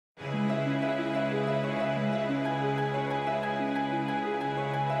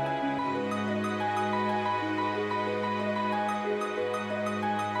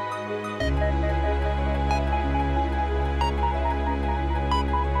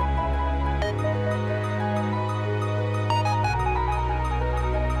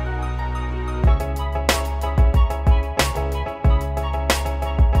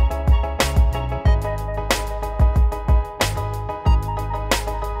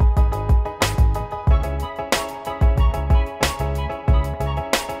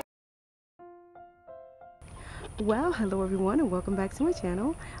Well, hello everyone and welcome back to my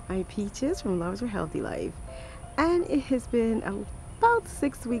channel. I'm Peaches from Loves Your Healthy Life, and it has been about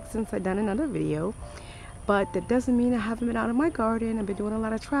 6 weeks since I've done another video, but that doesn't mean I haven't been out of my garden. I've been doing a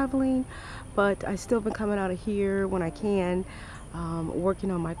lot of traveling, but I still been coming out of here when I can,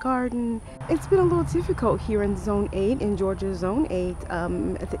 working on my garden. It's been a little difficult here in Zone 8, in Georgia Zone 8,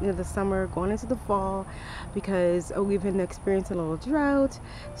 at the end of the summer, going into the fall, because we've been experiencing a little drought.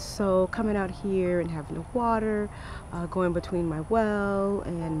 So coming out here and having to water, going between my well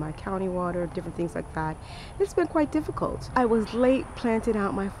and my county water, different things like that, it's been quite difficult. I was late planting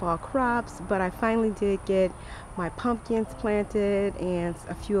out my fall crops, but I finally did get my pumpkins planted and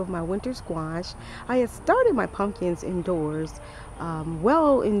a few of my winter squash. I had started my pumpkins indoors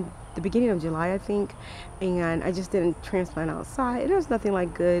well in the beginning of July, I think, and I just didn't transplant outside. There's nothing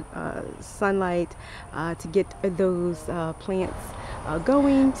like good sunlight to get those plants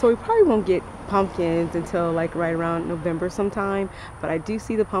going. So we probably won't get pumpkins until like right around November sometime, but I do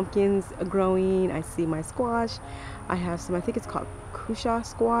see the pumpkins growing. I see my squash. I have some, I think it's called Kusha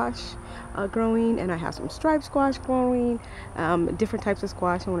squash growing, and I have some striped squash growing, different types of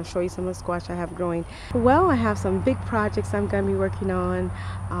squash. I want to show you some of the squash I have growing. Well, I have some big projects I'm going to be working on.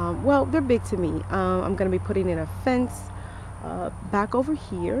 Well, they're big to me. I'm going to be putting in a fence back over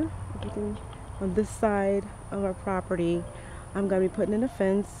here on this side of our property. I'm going to be putting in a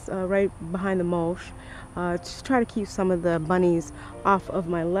fence right behind the mulch, just try to keep some of the bunnies off of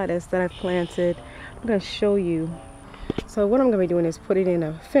my lettuce that I've planted. I'm going to show you. So what I'm going to be doing is putting in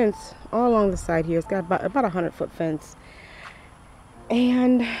a fence all along the side here. It's got about a 100-foot fence.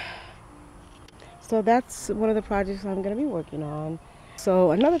 And so that's one of the projects I'm going to be working on.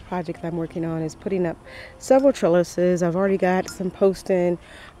 So another project I'm working on is putting up several trellises. I've already got some posting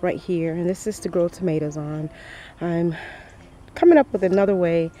right here, and this is to grow tomatoes on. I'm coming up with another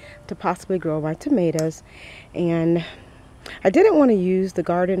way to possibly grow my tomatoes, and I didn't want to use the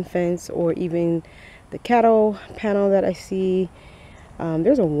garden fence or even the cattle panel that I see.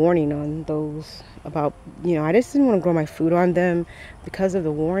 There's a warning on those about, I just didn't want to grow my food on them because of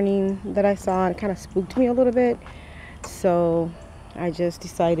the warning that I saw. It kind of spooked me a little bit, so I just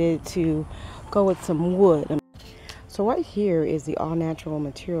decided to go with some wood. So right here is the all natural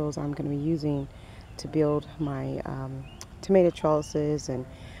materials I'm going to be using to build my tomato trellises, and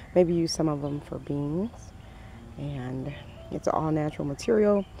maybe use some of them for beans. And it's an all natural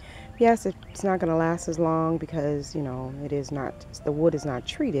material. Yes, it's not going to last as long because, it is not, the wood is not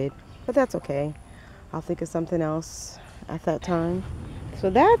treated, but that's okay. I'll think of something else at that time. So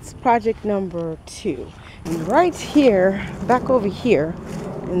that's project number 2. And right here, back over here,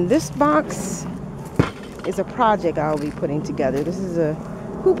 in this box is a project I'll be putting together. This is a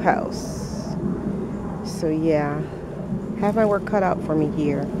hoop house. So yeah, have my work cut out for me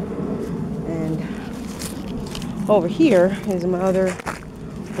here. And over here is my other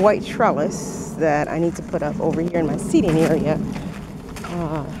white trellis that I need to put up over here in my seating area.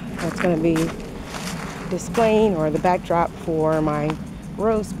 That's going to be displaying, or the backdrop for my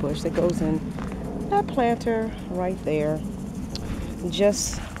rose bush that goes in that planter right there,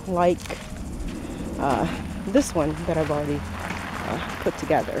 just like this one that I've already put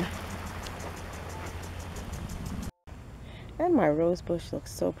together. And my rose bush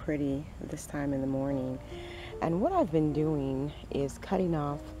looks so pretty this time in the morning. And what I've been doing is cutting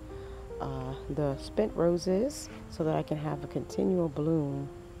off the spent roses so that I can have a continual bloom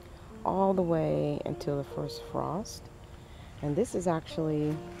all the way until the first frost. And this is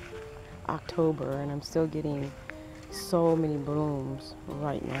actually October, and I'm still getting so many blooms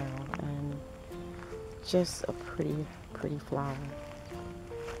right now, and just a pretty flower.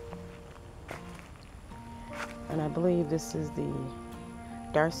 And I believe this is the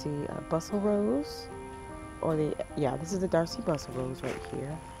Darcy Bustle Rose, or this is the Darcy Bustle Rose right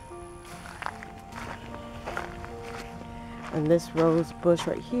here. And this rose bush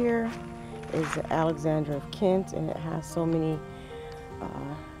right here is the Alexandra of Kent, and it has so many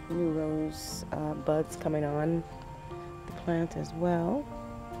new rose buds coming on the plant as well.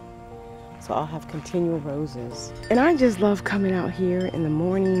 So I'll have continual roses. And I just love coming out here in the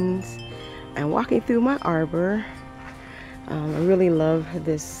mornings and walking through my arbor. I really love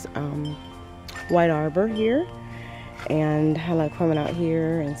this white arbor here, and I like coming out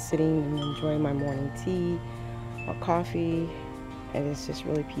here and sitting and enjoying my morning tea or coffee, and it's just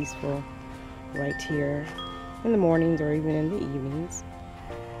really peaceful right here in the mornings or even in the evenings.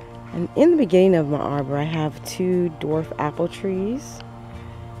 And in the beginning of my arbor, I have 2 dwarf apple trees,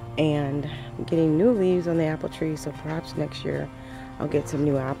 and I'm getting new leaves on the apple trees, so perhaps next year I'll get some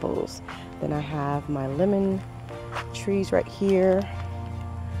new apples. Then I have my lemon trees right here,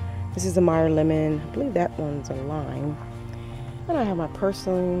 This is a Meyer lemon. I believe that one's a lime. And I have my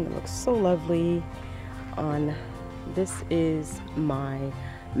purslane that looks so lovely on. This is my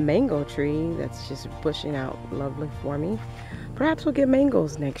mango tree that's just bushing out lovely for me. Perhaps we'll get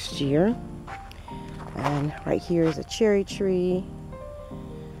mangoes next year. And right here is a cherry tree.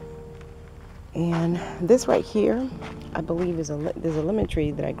 And this right here, I believe there's a lemon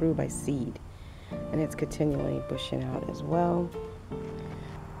tree that I grew by seed. And it's continually bushing out as well.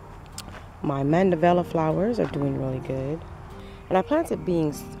 My mandevilla flowers are doing really good. And I planted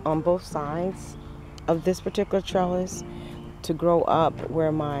beans on both sides of this particular trellis to grow up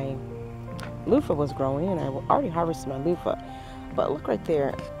where my loofah was growing, and I already harvested my loofah. But look right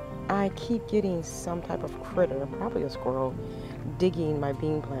there, I keep getting some type of critter, probably a squirrel, digging my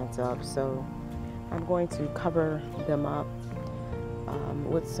bean plants up. So I'm going to cover them up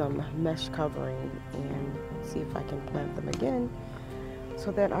with some mesh covering and see if I can plant them again so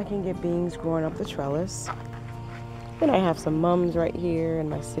that I can get beans growing up the trellis. Then I have some mums right here in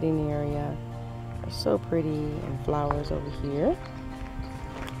my sitting area. They're so pretty, and flowers over here.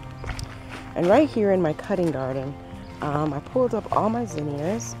 And right here in my cutting garden, I pulled up all my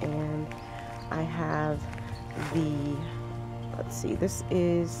zinnias, and I have the, let's see, this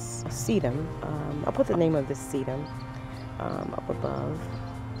is a sedum. I'll put the name of this sedum up above,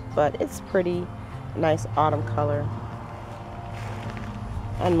 but it's pretty nice autumn color.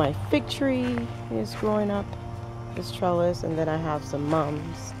 And my fig tree is growing up this trellis, and then I have some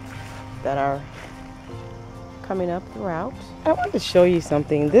mums that are coming up throughout. I wanted to show you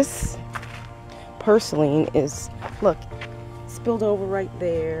something. This purslane is, look, spilled over right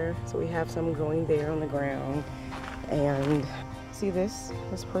there. So we have some growing there on the ground. And see this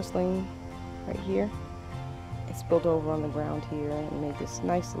purslane right here? It spilled over on the ground here and made this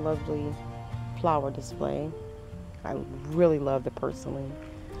nice, lovely flower display. I really love the purslane.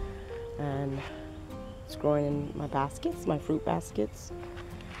 And it's growing in my baskets, my fruit baskets.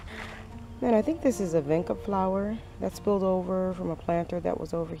 And I think this is a vinca flower that spilled over from a planter that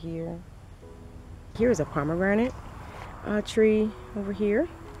was over here. Here's a pomegranate tree over here.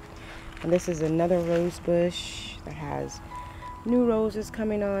 And this is another rose bush that has new roses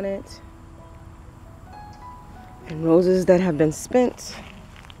coming on it. And roses that have been spent.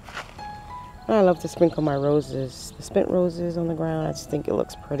 I love to sprinkle my roses, the spent roses on the ground. I just think it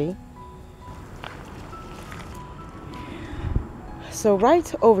looks pretty. So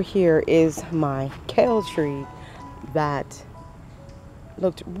right over here is my kale tree that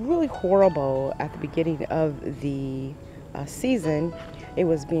looked really horrible at the beginning of the season. It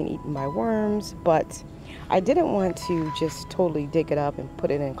was being eaten by worms, but I didn't want to just totally dig it up and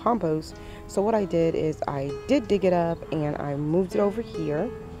put it in compost. So what I did is I did dig it up and I moved it over here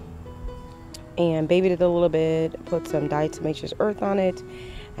and babied it a little bit, put some diatomaceous earth on it,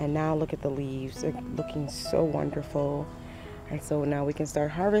 and now look at the leaves. They're looking so wonderful. And so now we can start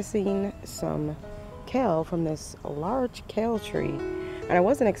harvesting some kale from this large kale tree. And I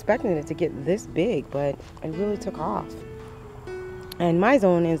wasn't expecting it to get this big, but it really took off. And my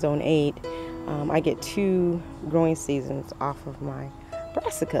zone is zone 8. I get 2 growing seasons off of my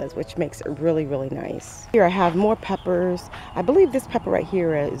brassicas, which makes it really, really nice. Here I have more peppers. I believe this pepper right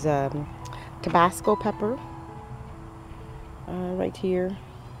here is Tabasco pepper. Right here.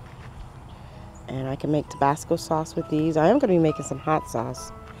 And I can make Tabasco sauce with these. I am going to be making some hot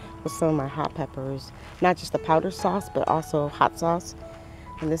sauce with some of my hot peppers. Not just the powder sauce, but also hot sauce.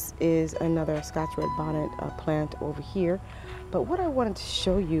 And this is another Scotch red bonnet plant over here. But what I wanted to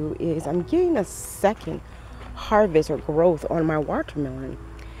show you is I'm getting a second harvest or growth on my watermelon.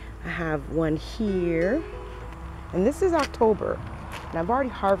 I have one here, and this is October. And I've already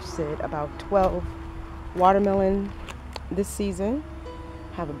harvested about 12 watermelon this season.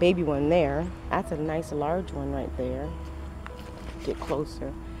 Have a baby one there. That's a nice large one right there. Get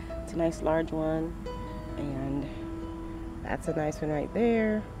closer. It's a nice large one, and that's a nice one right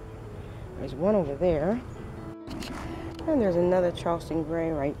there. There's one over there, and there's another Charleston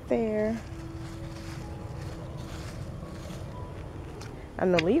gray right there.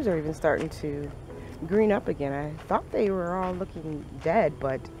 And the leaves are even starting to green up again. I thought they were all looking dead,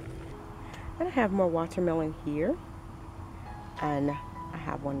 but and I have more watermelon here, and I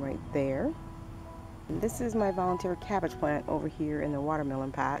have one right there. And this is my volunteer cabbage plant over here in the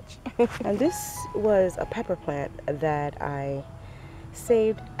watermelon patch. And this was a pepper plant that I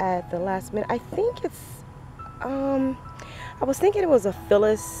saved at the last minute. I think it's, I was thinking it was a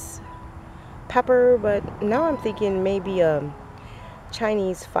Phyllis pepper, but now I'm thinking maybe a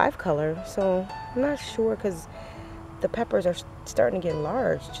Chinese 5-color. So I'm not sure because the peppers are starting to get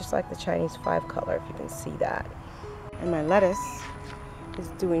large, just like the Chinese 5-color, if you can see that. And my lettuce is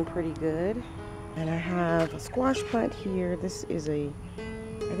doing pretty good. And I have a squash plant here. This is I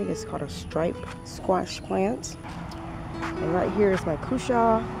think it's called a stripe squash plant. And right here is my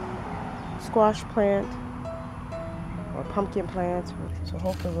cushaw squash plant or pumpkin plant. So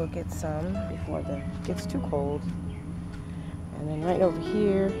hopefully we'll get some before it gets too cold. And then right over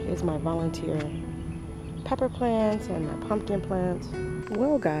here is my volunteer pepper plants and my pumpkin plants.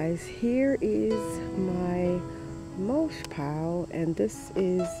 Well guys, here is my mulch pile, and this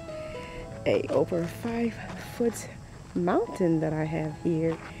is a over 5-foot mountain that I have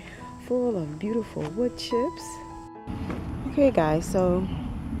here full of beautiful wood chips. Okay guys, so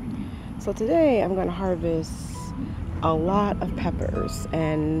today I'm going to harvest a lot of peppers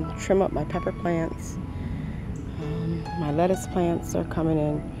and trim up my pepper plants. My lettuce plants are coming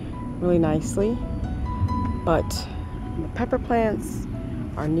in really nicely, but the pepper plants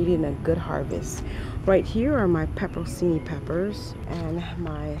are needing a good harvest. Right here are my pepperoni peppers and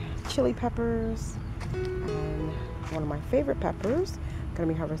my chili peppers, and one of my favorite peppers. I'm going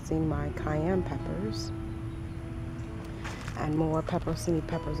to be harvesting my cayenne peppers, and more pepperoni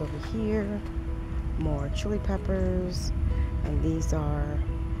peppers over here, more chili peppers, and these are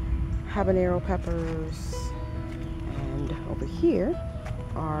habanero peppers, and over here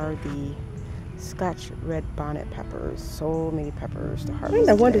are the Scotch red bonnet peppers. So many peppers to harvest.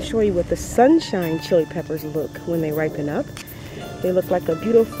 I wanted to show you what the sunshine chili peppers look when they ripen up. They look like a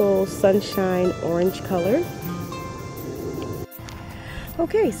beautiful sunshine orange color.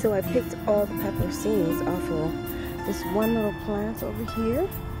 Okay, so I picked all the pepper seeds off of this one little plant over here.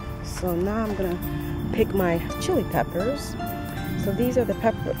 So now I'm gonna pick my chili peppers. So these are the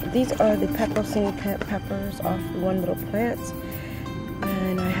pepperoni peppers off one little plant.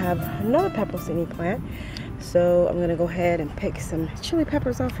 And I have another pepperoni plant, so I'm gonna go ahead and pick some chili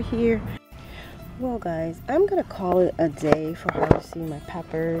peppers off of here. Well guys, I'm gonna call it a day for harvesting my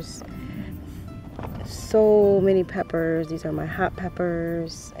peppers. So many peppers. These are my hot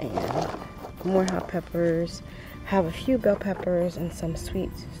peppers and more hot peppers. I have a few bell peppers and some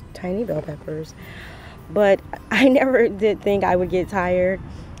sweet tiny bell peppers, but I never did think I would get tired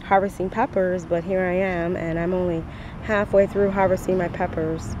harvesting peppers, but here I am, and I'm only halfway through harvesting my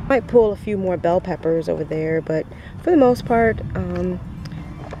peppers. Might pull a few more bell peppers over there, but for the most part,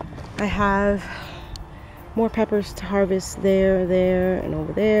 I have more peppers to harvest there, and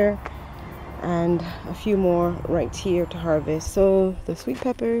over there, and a few more right here to harvest. So the sweet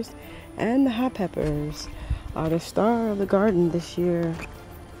peppers and the hot peppers are the star of the garden this year.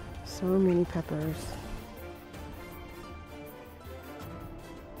 So many peppers.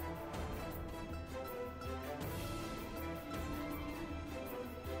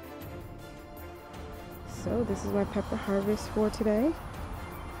 So this is my pepper harvest for today.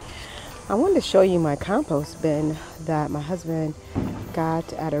 I wanted to show you my compost bin that my husband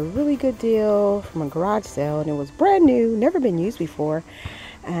got at a really good deal from a garage sale, and it was brand new, never been used before.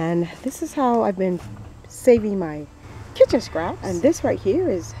 And this is how I've been saving my kitchen scraps. And this right here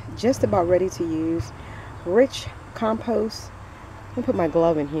is just about ready to use. Rich compost. I'll put my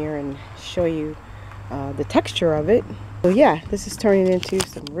glove in here and show you the texture of it. So yeah, this is turning into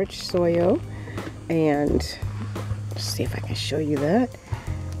some rich soil. And let's see if I can show you that.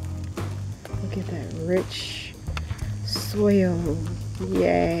 Look at that rich soil.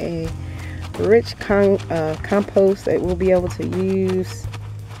 Yay. Rich compost that we'll be able to use.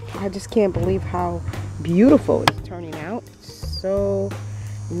 I just can't believe how beautiful it's turning out. It's so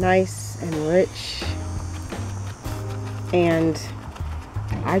nice and rich. And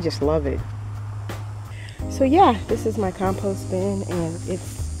I just love it. So yeah, this is my compost bin, and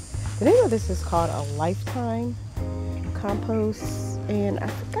the name of this is called a Lifetime Compost, and I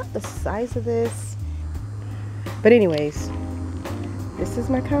forgot the size of this. But anyways, this is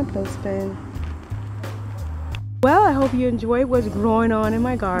my compost bin. Well, I hope you enjoyed what's growing on in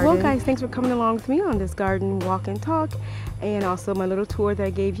my garden. Well guys, thanks for coming along with me on this garden walk and talk, and also my little tour that I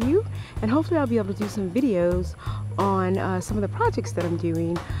gave you. And hopefully I'll be able to do some videos on some of the projects that I'm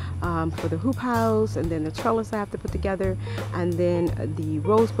doing for the hoop house, and then the trellis I have to put together, and then the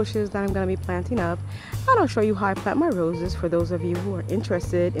rose bushes that I'm going to be planting up. And I'll show you how I plant my roses for those of you who are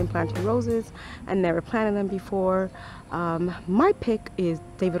interested in planting roses and never planted them before. My pick is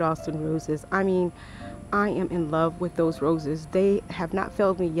David Austin roses. I mean, I am in love with those roses. They have not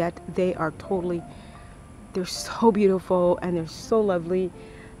failed me yet. They are they're so beautiful and they're so lovely,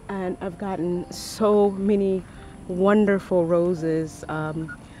 and I've gotten so many wonderful roses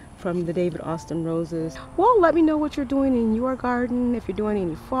from the David Austin roses. Well, let me know what you're doing in your garden, if you're doing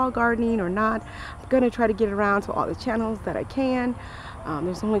any fall gardening or not. I'm gonna try to get around to all the channels that I can.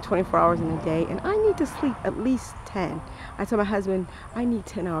 There's only 24 hours in a day, and I need to sleep at least 10. I tell my husband I need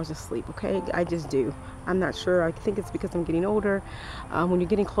 10 hours of sleep, okay? I just do. I'm not sure. I think it's because I'm getting older. When you're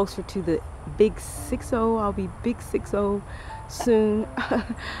getting closer to the big 6-0, I'll be big 6-0 soon.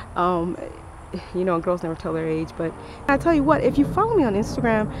 You know, girls never tell their age, but I tell you what, if you follow me on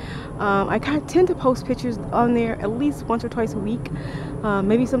Instagram, I tend to post pictures on there at least once or twice a week,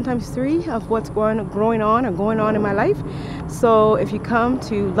 maybe sometimes 3, of what's going on in my life. So if you come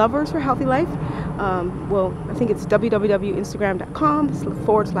to Lovers for Healthy Life, well, I think it's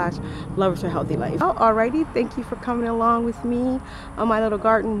www.instagram.com/Lovers for Healthy Life. Alrighty, thank you for coming along with me on my little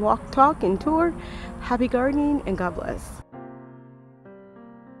garden walk, talk, and tour. Happy gardening, and God bless.